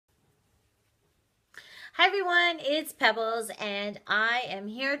Hi everyone, it's Pebbles and I am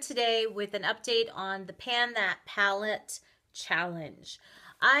here today with an update on the Pan That Palette Challenge.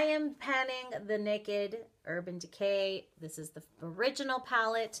 I am panning the Naked Urban Decay. This is the original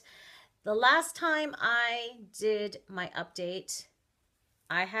palette. The last time I did my update,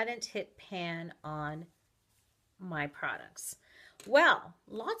 I hadn't hit pan on my products. Well,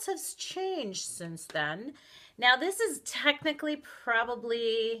 lots has changed since then. Now this is technically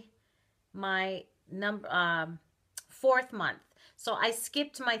probably my fourth month. So I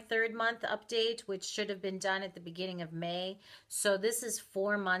skipped my third month update, which should have been done at the beginning of May. So this is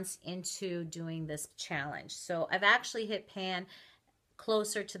 4 months into doing this challenge. So I've actually hit pan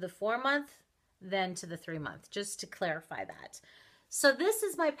closer to the 4 month than to the 3 month, just to clarify that. So this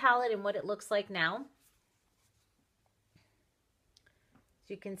is my palette and what it looks like now. As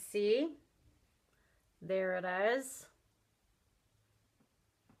you can see, there it is.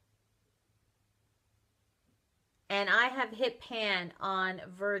 And I have hit pan on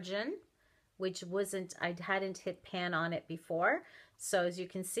Virgin, which I hadn't hit pan on it before. So as you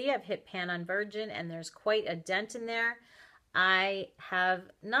can see, I've hit pan on Virgin and there's quite a dent in there. I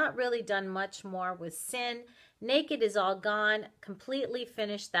have not really done much more with Sin. Naked is all gone, completely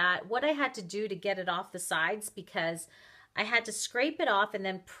finished that. What I had to do to get it off the sides, because I had to scrape it off and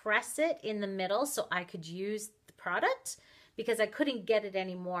then press it in the middle so I could use the product, because I couldn't get it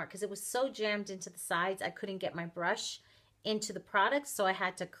anymore because it was so jammed into the sides. I couldn't get my brush into the product, so I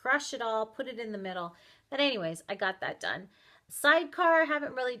had to crush it all, put it in the middle. But anyways, I got that done. Sidecar,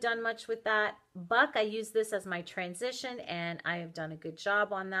 haven't really done much with that. Buck, I use this as my transition and I have done a good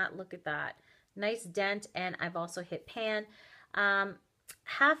job on that. Look at that. Nice dent, and I've also hit pan.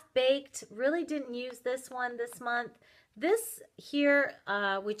 Half Baked, really didn't use this one this month. This here,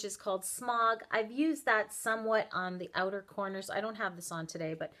 which is called Smog, I've used that somewhat on the outer corners. I don't have this on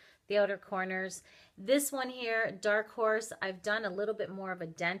today, but the outer corners. This one here, Dark Horse, I've done a little bit more of a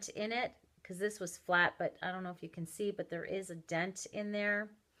dent in it because this was flat, but I don't know if you can see, but there is a dent in there.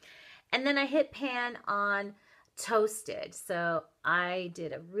 And then I hit pan on Toasted. So I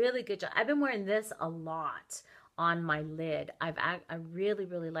did a really good job. I've been wearing this a lot on my lid. I really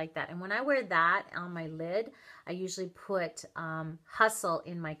like that. And when I wear that on my lid, I usually put Hustle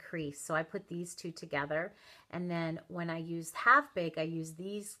in my crease. So I put these two together. And then when I use Half Bake, I use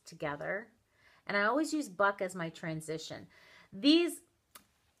these together. And I always use Buck as my transition. These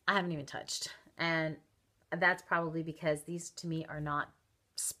I haven't even touched. And that's probably because these to me are not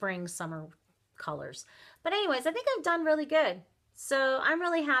spring, summer colors. But anyways, I think I've done really good. So I'm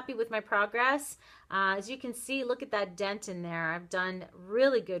really happy with my progress. As you can see, look at that dent in there. I've done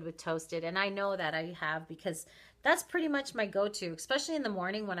really good with Toasted, and I know that I have because that's pretty much my go-to, especially in the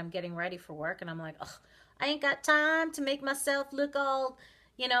morning when I'm getting ready for work and I'm like, oh, I ain't got time to make myself look all,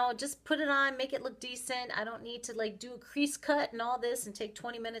 you know, just put it on, make it look decent. I don't need to like do a crease cut and all this and take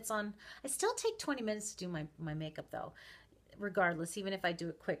 20 minutes on. I still take 20 minutes to do my makeup though, regardless, even if I do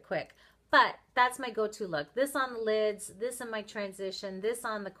it quick. But that's my go-to look. This on the lids, this in my transition, this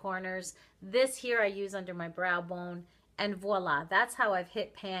on the corners, this here I use under my brow bone, and voila, that's how I've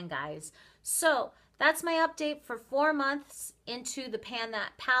hit pan, guys. So that's my update for 4 months into the Pan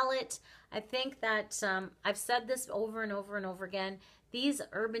That palette. I think that I've said this over and over and over again. These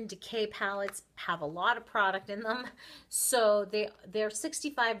Urban Decay palettes have a lot of product in them. So they're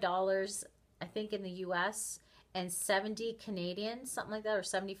 $65, I think, in the US, and 70 Canadian, something like that, or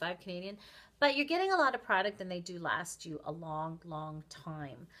 75 Canadian. But you're getting a lot of product and they do last you a long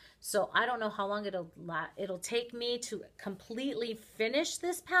time. So I don't know how long it'll take me to completely finish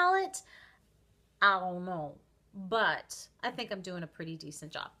this palette. I don't know, but I think I'm doing a pretty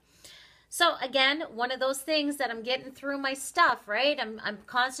decent job. So again, one of those things that I'm getting through my stuff, right? I'm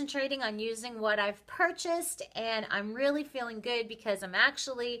concentrating on using what I've purchased, and I'm really feeling good because I'm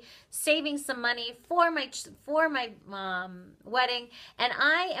actually saving some money for my wedding, and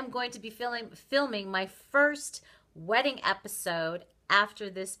I am going to be filming my first wedding episode after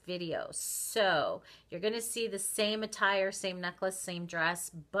this video. So you're going to see the same attire, same necklace, same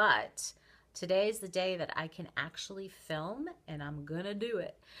dress, but today is the day that I can actually film, and I'm gonna do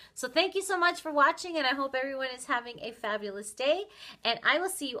it. So thank you so much for watching, and I hope everyone is having a fabulous day, and I will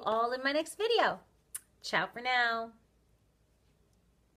see you all in my next video. Ciao for now.